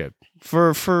friendship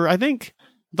for I think.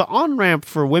 The on-ramp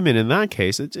for women in that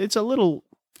case, it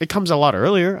comes a lot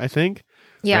earlier, I think.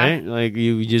 Yeah. Right? Like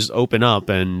you just open up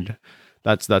and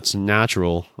that's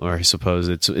natural, or I suppose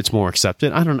it's more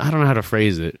accepted. I don't know how to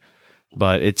phrase it,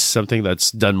 but it's something that's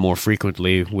done more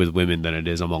frequently with women than it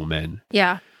is among men.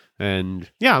 Yeah. And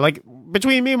yeah, like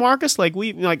between me and Marcus, like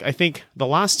I think the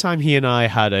last time he and I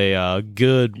had a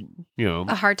good,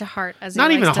 a heart-to-heart, as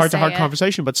not even a heart-to-heart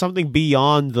conversation, but something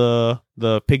beyond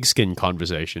the pigskin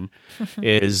conversation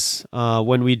is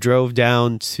when we drove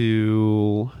down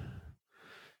to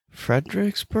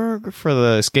Fredericksburg for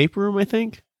the escape room, I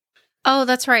think. Oh,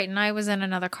 that's right. And I was in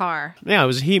another car. Yeah, it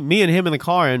was me and him in the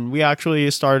car, and we actually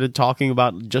started talking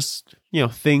about just,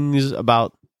 things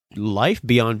about life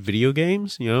beyond video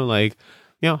games, like,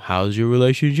 how's your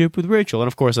relationship with Rachel? And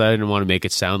of course, I didn't want to make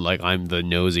it sound like I'm the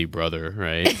nosy brother,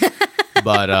 right?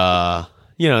 But,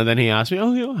 then he asked me,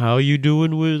 how are you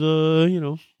doing with,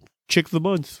 chick of the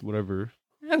month, whatever.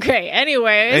 Okay,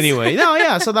 anyways. No,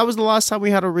 yeah, so that was the last time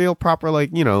we had a real proper,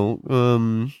 like,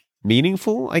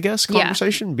 meaningful, I guess,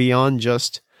 conversation beyond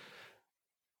just,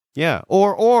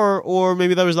 or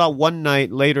maybe there was that one night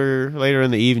later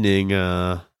in the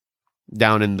evening,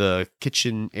 down in the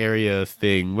kitchen area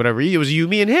thing, whatever. It was you,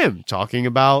 me, and him talking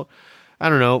about, I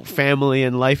don't know, family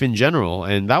and life in general.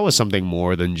 And that was something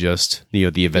more than just, the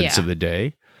events of the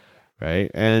day.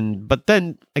 Right. But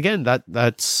then again,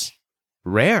 that's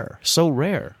rare. So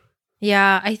rare.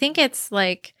 Yeah. I think it's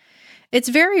like, it's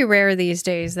very rare these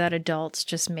days that adults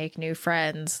just make new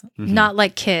friends, not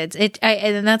like kids.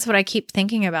 And that's what I keep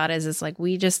thinking about is like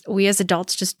we as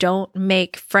adults just don't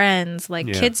make friends like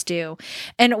kids do.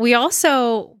 And we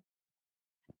also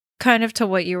kind of to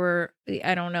what you were,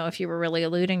 I don't know if you were really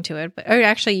alluding to it, but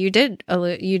actually you did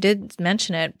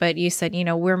mention it, but you said,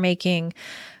 we're making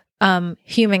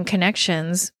human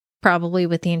connections probably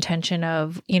with the intention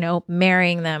of,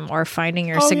 marrying them or finding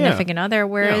your significant other.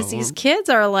 Whereas these kids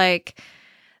are like,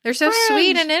 they're so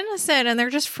sweet and innocent and they're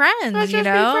just friends,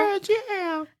 friends,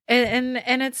 yeah.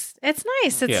 And it's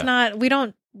nice. It's not, we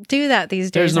don't do that these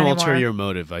days. There's no anymore. ulterior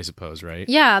motive, I suppose, right?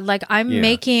 Yeah. Like I'm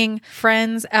making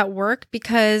friends at work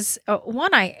because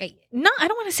one, I don't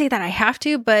want to say that I have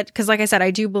to, but because like I said,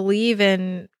 I do believe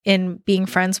in being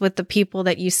friends with the people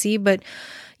that you see, but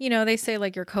they say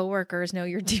like your coworkers know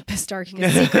your deepest,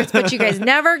 darkest secrets, but you guys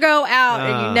never go out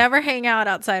and you never hang out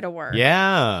outside of work.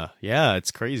 Yeah. Yeah. It's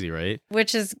crazy, right?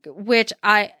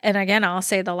 And again, I'll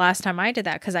say the last time I did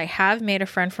that, because I have made a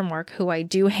friend from work who I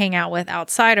do hang out with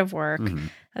outside of work.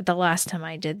 The last time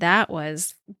I did that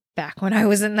was back when I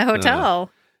was in the hotel.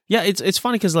 Yeah. It's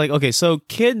funny because like, okay, so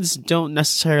kids don't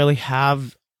necessarily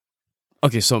have.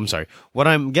 Okay, so I'm sorry. What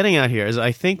I'm getting at here is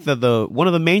I think that one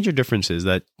of the major differences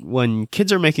that when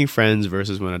kids are making friends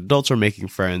versus when adults are making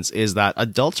friends is that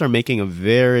adults are making a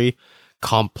very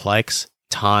complex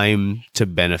time to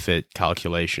benefit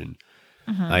calculation.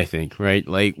 I think, right?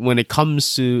 Like when it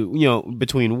comes to,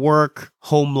 between work,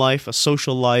 home life, a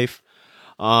social life,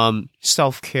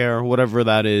 self-care, whatever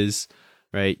that is,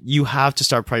 right? You have to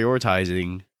start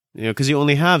prioritizing, because you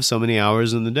only have so many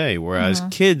hours in the day, whereas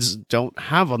kids don't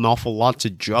have an awful lot to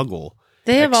juggle.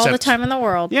 They have all the time in the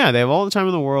world. Yeah, they have all the time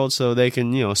in the world, so they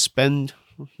can, spend,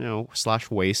 /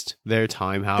 waste their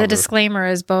time. However, the disclaimer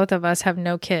is both of us have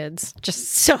no kids.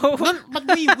 Just so. But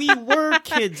we were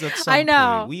kids at some I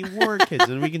know. point. We were kids,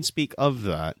 and we can speak of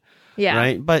that. Yeah.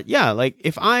 Right. But yeah, like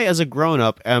if I, as a grown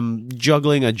up, am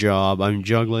juggling a job, I'm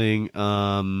juggling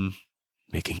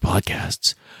making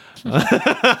podcasts,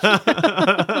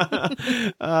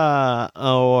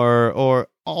 or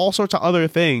all sorts of other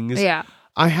things. Yeah.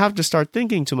 I have to start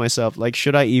thinking to myself, like,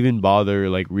 should I even bother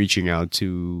like reaching out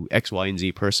to X, Y, and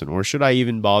Z person, or should I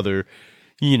even bother,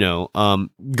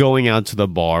 going out to the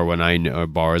bar when I know, or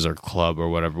bars or club or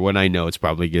whatever, when I know it's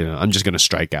probably I'm just gonna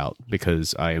strike out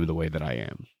because I am the way that I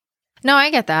am. No,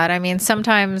 I get that. I mean,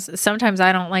 sometimes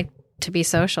I don't like to be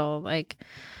social. Like,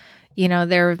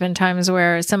 there have been times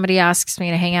where somebody asks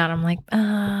me to hang out. I'm like,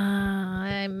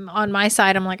 I'm on my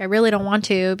side. I'm like, I really don't want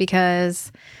to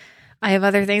because I have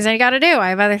other things I got to do. I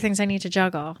have other things I need to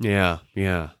juggle. Yeah,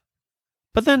 yeah.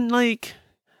 But then, like,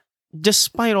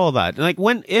 despite all that, like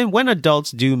when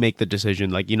adults do make the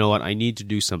decision, like, you know what, I need to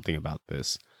do something about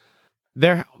this.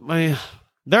 There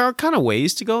are kind of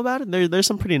ways to go about it. There's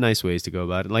some pretty nice ways to go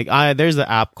about it. Like there's the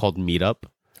app called Meetup.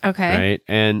 Okay. Right,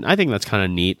 and I think that's kind of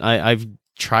neat. I've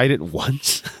tried it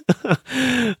once.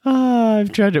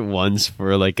 I've tried it once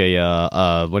for like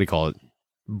a what do you call it?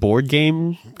 Board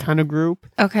game kind of group.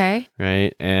 Okay.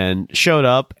 Right, and showed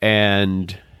up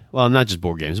and. Well, not just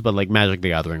board games, but like Magic the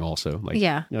Gathering also. Like,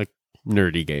 yeah. Like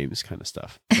nerdy games kind of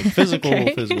stuff. Like physical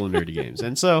nerdy games.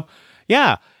 And so,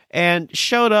 yeah. And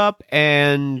showed up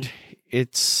and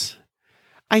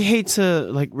I hate to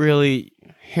like really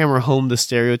hammer home the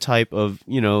stereotype of,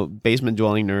 basement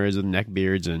dwelling nerds with neck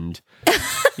beards and,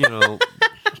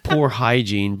 poor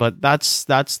hygiene. But that's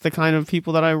the kind of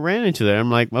people that I ran into there.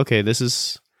 I'm like, okay, this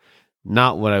is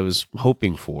not what I was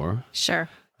hoping for. Sure.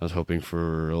 I was hoping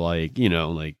for like,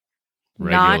 like,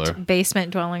 regular. Not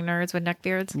basement dwelling nerds with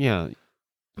neckbeards. Yeah.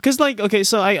 Because like, okay,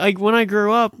 so I when I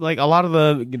grew up, like a lot of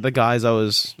the guys I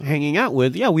was hanging out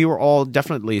with, yeah, we were all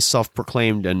definitely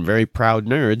self-proclaimed and very proud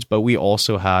nerds, but we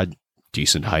also had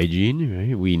decent hygiene,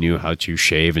 right? We knew how to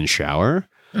shave and shower,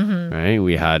 right?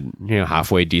 We had,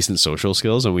 halfway decent social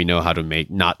skills, and we know how to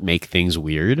not make things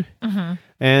weird.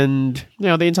 And,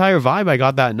 the entire vibe I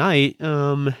got that night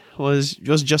was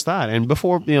just that. And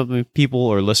before, people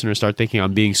or listeners start thinking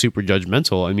I'm being super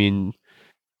judgmental, I mean,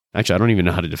 actually, I don't even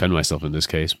know how to defend myself in this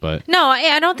case, but... No,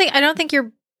 I don't think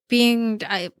you're being...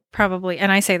 probably,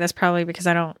 and I say this probably because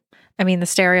the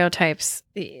stereotypes,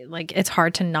 like, it's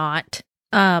hard to not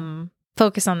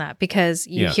focus on that because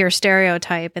you hear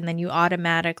stereotype and then you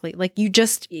automatically, like,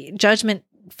 judgment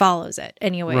follows it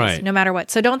anyways, right. No matter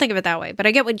what. So don't think of it that way. But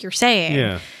I get what you're saying.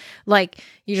 Yeah. Like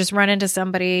you just run into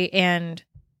somebody and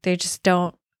they just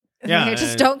don't. Yeah, they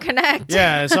just don't connect.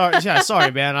 Yeah,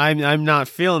 sorry, man. I'm not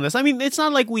feeling this. I mean, it's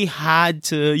not like we had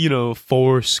to,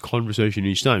 force conversation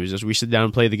each time. It's just we sit down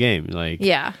and play the game. Like,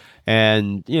 yeah.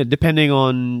 And depending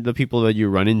on the people that you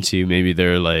run into, maybe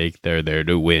they're there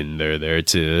to win. They're there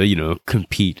to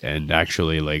compete and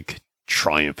actually like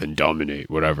triumph and dominate,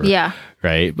 whatever. Yeah.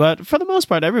 Right. But for the most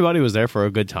part, everybody was there for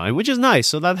a good time, which is nice.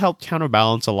 So that helped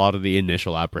counterbalance a lot of the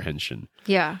initial apprehension.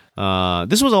 Yeah.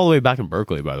 This was all the way back in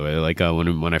Berkeley, by the way, like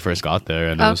when I first got there,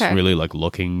 and I was really like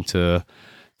looking to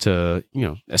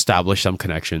establish some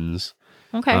connections.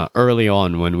 Okay. Early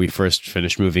on when we first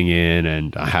finished moving in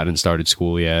and I hadn't started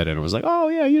school yet, and I was like, oh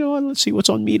yeah, let's see what's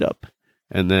on Meetup.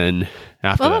 And then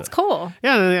after that's cool.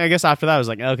 Yeah, and then I guess after that I was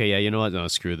like, okay, yeah, you know what? No,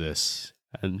 screw this.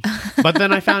 But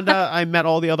then I found out I met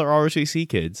all the other ROTC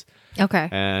kids. Okay.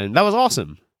 And that was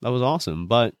awesome.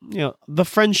 But, the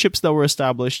friendships that were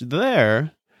established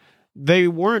there, they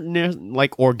weren't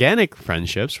like organic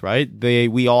friendships, right?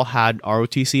 We all had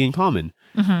ROTC in common.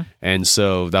 And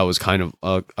so that was kind of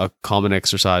a common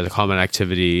exercise, a common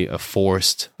activity, a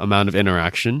forced amount of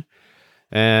interaction.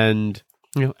 And,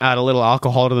 add a little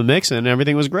alcohol to the mix and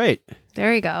everything was great.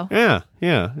 There you go. Yeah.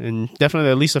 And definitely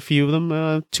at least a few of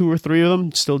them, 2 or 3 of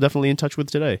them, still definitely in touch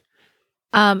with today.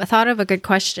 I thought of a good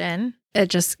question,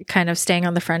 just kind of staying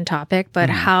on the friend topic, but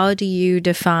how do you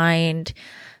define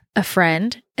a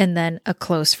friend and then a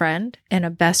close friend and a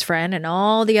best friend and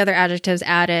all the other adjectives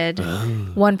added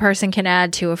one person can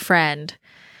add to a friend?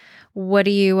 What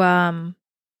do you, what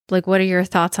are your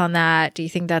thoughts on that? Do you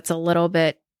think that's a little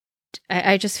bit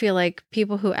I just feel like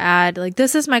people who add like,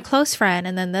 this is my close friend,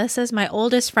 and then this is my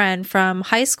oldest friend from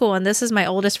high school, and this is my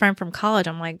oldest friend from college.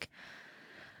 I'm like,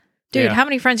 dude, Yeah. how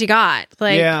many friends you got?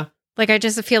 Like, yeah. like, I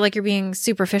just feel like you're being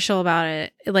superficial about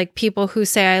it. Like people who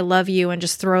say I love you and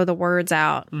just throw the words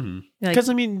out. Like, Because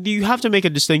I mean, you have to make a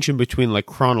distinction between like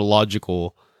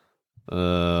chronological,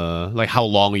 like how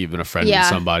long you've been a friend with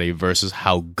somebody versus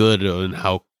how good and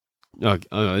how.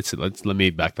 Let me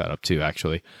back that up too.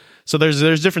 Actually, so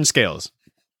there's different scales.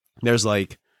 There's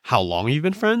like how long you've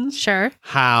been friends. sure.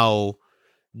 How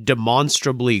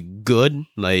demonstrably good,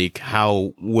 like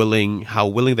how willing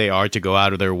they are to go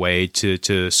out of their way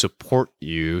to support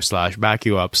you / back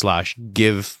you up /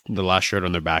 give the last shirt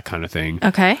on their back kind of thing,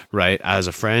 Okay. right, as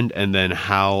a friend. And then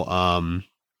how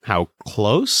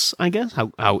close, I guess,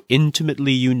 how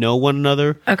intimately you know one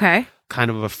another, Okay. kind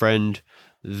of a friend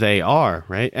they are,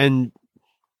 right? And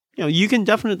you know, you can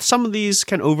definitely, some of these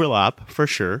can overlap for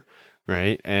sure,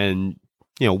 right? And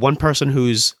you know, one person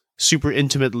who's super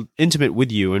intimate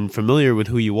with you and familiar with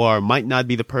who you are might not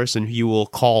be the person who you will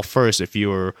call first if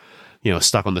you're, you know,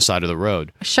 stuck on the side of the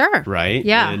road, Sure. right?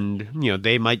 Yeah. And you know,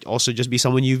 they might also just be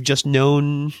someone you've just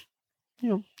known, you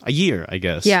know, a year, I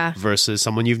guess. Yeah. Versus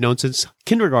someone you've known since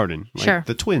kindergarten, like Sure.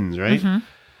 the twins, right? Mhm.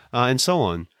 And so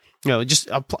on. You know, just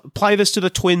apply this to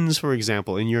the twins, for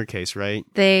example, in your case, right?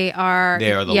 They are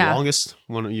They are the yeah. longest,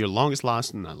 one of your longest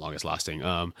lasting, not longest lasting.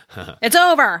 It's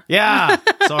over. Yeah,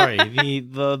 sorry.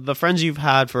 The friends you've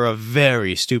had for a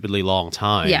very stupidly long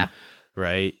time. Yeah.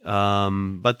 Right.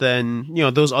 But then, you know,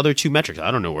 those other two metrics,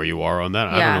 I don't know where you are on that.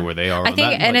 I Yeah. don't know where they are I on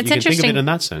think- that. and but it's you can think of interesting- it in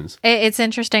that sense. It's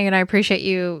interesting, and I appreciate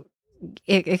you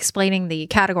explaining the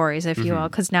categories, if you will,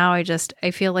 because now I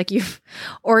feel like you've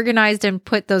organized and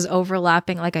put those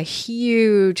overlapping like a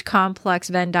huge complex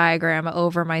Venn diagram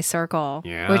over my circle,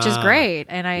 which is Yeah. great.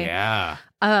 And Yeah.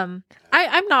 I'm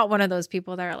not one of those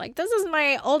people that are like, this is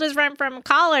my oldest friend from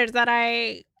college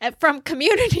from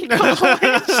community college.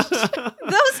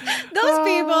 those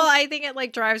people, I think it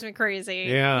like drives me crazy.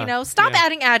 Yeah. You know, stop Yeah.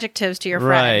 adding adjectives to your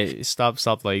friend. Right. Stop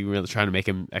like really trying to make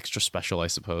him extra special, I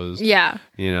suppose. Yeah.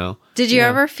 You know? Did you Yeah.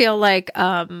 ever feel like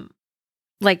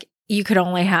you could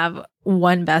only have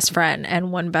one best friend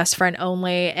and one best friend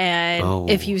only, and Oh.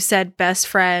 if you said best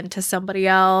friend to somebody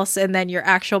else and then your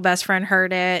actual best friend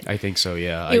heard it, I think so,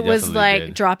 yeah. it was definitely like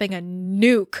did. dropping a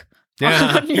nuke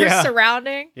Yeah, on your yeah.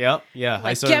 surrounding? Yep. Yeah. I Like,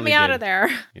 get certainly me out did. of there.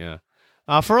 Yeah.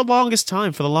 For the longest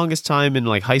time in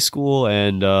like high school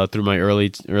and through my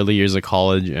early years of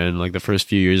college and like the first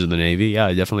few years in the Navy, yeah,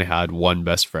 I definitely had one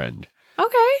best friend.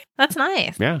 Okay, that's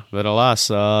nice. Yeah, but alas,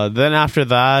 then after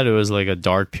that, it was like a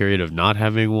dark period of not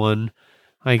having one,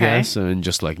 I guess, and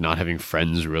just like not having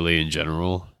friends really in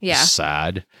general. Yeah. Just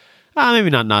sad. Maybe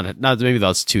not. Maybe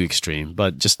that's too extreme,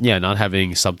 but just not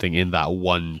having something in that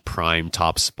one prime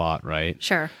top spot, right?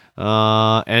 Sure.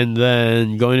 And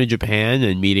then going to Japan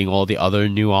and meeting all the other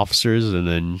new officers, and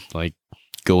then like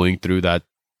going through that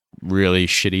really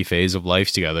shitty phase of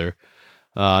life together.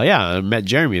 I met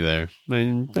Jeremy there.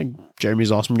 I think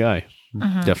Jeremy's an awesome guy.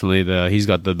 Mhm. Definitely he's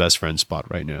got the best friend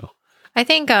spot right now. I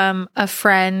think a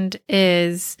friend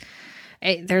is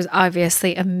there's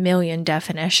obviously a million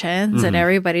definitions and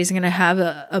everybody's going to have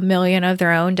a million of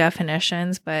their own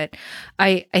definitions, but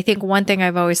I think one thing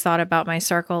I've always thought about my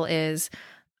circle is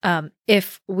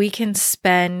if we can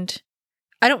spend,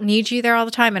 I don't need you there all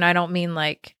the time, and I don't mean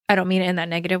it in that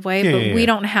negative way, but we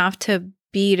don't have to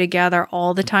be together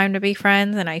all the time to be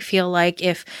friends. And I feel like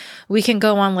if we can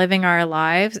go on living our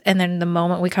lives and then the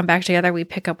moment we come back together, we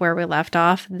pick up where we left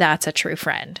off, that's a true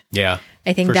friend. Yeah.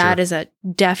 I think for that sure. is a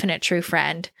definite true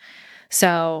friend.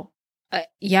 So, I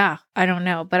don't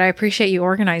know, but I appreciate you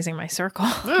organizing my circle.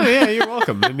 Oh yeah, you're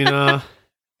welcome. I mean,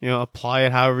 apply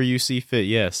it however you see fit.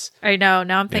 Yes. I know.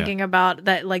 Now I'm thinking about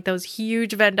that, like those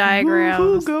huge Venn diagrams.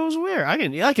 Who goes where? I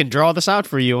can draw this out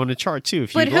for you on a chart too,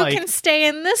 if But you'd who like. can stay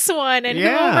in this one and who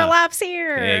Yeah. overlaps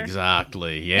here?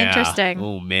 Exactly. Yeah. Interesting.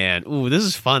 Oh man. Oh, this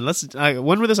is fun. Let's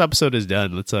when this episode is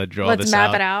done, let's draw Let's this map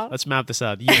out. it out. Let's map this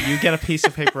out. You get a piece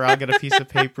of paper. I'll get a piece of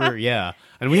paper. Yeah.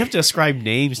 And we have to ascribe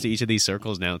names to each of these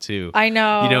circles now too. I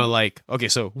know. You know, like okay,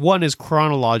 so one is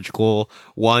chronological.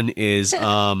 One is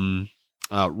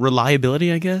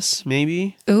reliability, I guess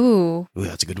maybe. Ooh,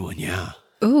 That's a good one. Yeah.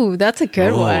 that's a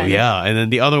good Oh, one. yeah. And then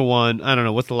the other one, I don't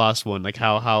know, what's the last one? Like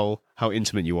how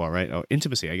intimate you are, right? Oh,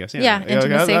 intimacy, I guess. Yeah,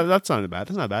 intimacy. That's not bad.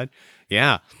 That's not bad.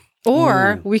 Yeah.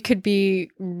 Or Ooh. we could be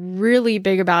really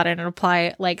big about it and apply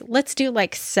it. Like, let's do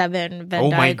like 7 Venn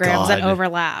Oh my diagrams that God.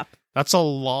 overlap. That's a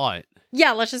lot.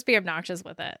 Yeah, let's just be obnoxious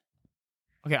with it.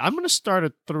 Okay, I'm going to start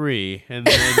at 3 and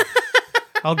then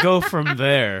I'll go from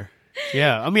there.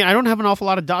 Yeah, I mean, I don't have an awful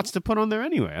lot of dots to put on there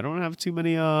anyway. I don't have too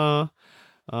many. But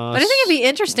I think it'd be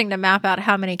interesting to map out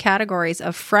how many categories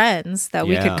of friends that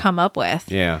we could come up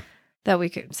with. Yeah. That we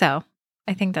could. So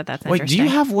I think that's Wait, interesting. do you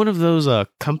have one of those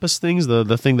compass things?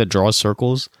 The thing that draws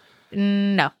circles?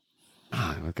 No.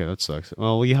 Okay, that sucks.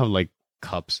 Well, you have like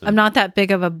cups. I'm not that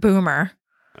big of a boomer.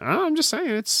 I'm just saying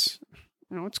it's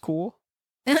cool.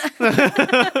 Okay,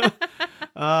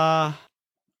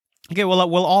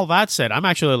 well, all that said, I'm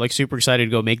actually like super excited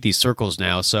to go make these circles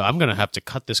now. So I'm gonna have to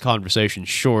cut this conversation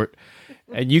short,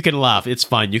 and you can laugh. It's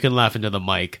fine. You can laugh into the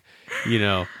mic.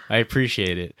 I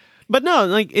appreciate it. But no,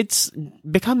 like it's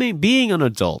being an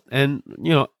adult, and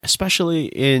especially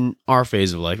in our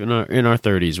phase of life, in our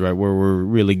 30s, right, where we're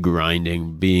really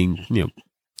grinding, being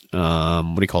what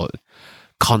do you call it,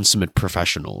 consummate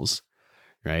professionals,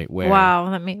 right? Wow,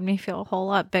 that made me feel a whole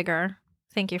lot bigger.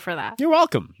 Thank you for that. You're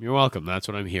welcome. That's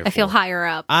what I'm here for. I feel higher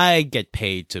up. I get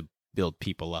paid to build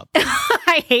people up.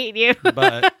 I hate you.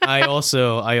 But I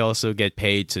also get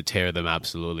paid to tear them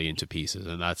absolutely into pieces,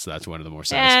 and that's one of the more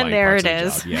satisfying and there parts it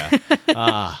of the job.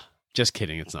 Yeah. Just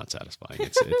kidding. It's not satisfying.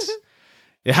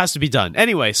 It has to be done.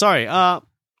 Anyway, sorry. As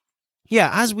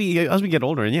we get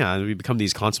older, and as we become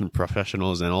these consummate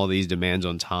professionals, and all these demands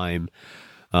on time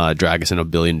drag us in a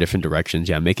billion different directions.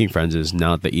 Yeah, making friends is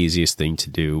not the easiest thing to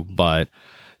do, but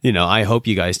I hope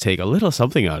you guys take a little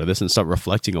something out of this and start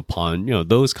reflecting upon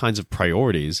those kinds of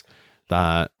priorities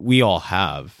that we all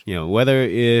have.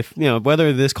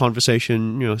 Whether this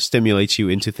conversation stimulates you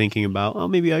into thinking about, oh,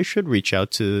 maybe I should reach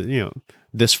out to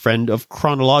this friend of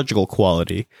chronological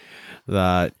quality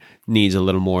that needs a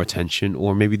little more attention,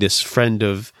 or maybe this friend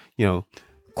of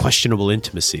questionable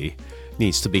intimacy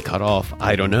needs to be cut off.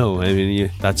 I don't know. I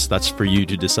mean, that's for you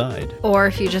to decide. Or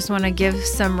if you just want to give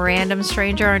some random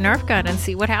stranger a Nerf gun and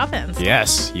see what happens.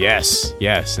 Yes, and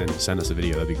send us a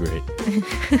video. That'd be great.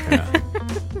 Yeah.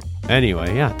 Anyway,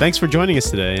 thanks for joining us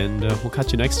today, and we'll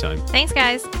catch you next time. Thanks,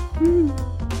 guys.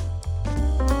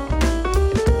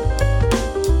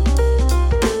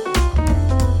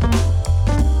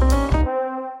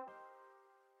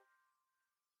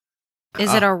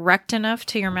 Is it erect enough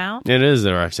to your mouth? It is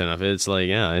erect enough. It's like,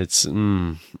 it's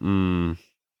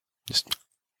just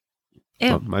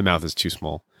my mouth is too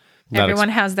small. Everyone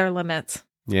has their limits.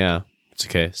 Yeah, it's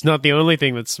okay. It's not the only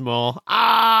thing that's small.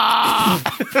 Ah!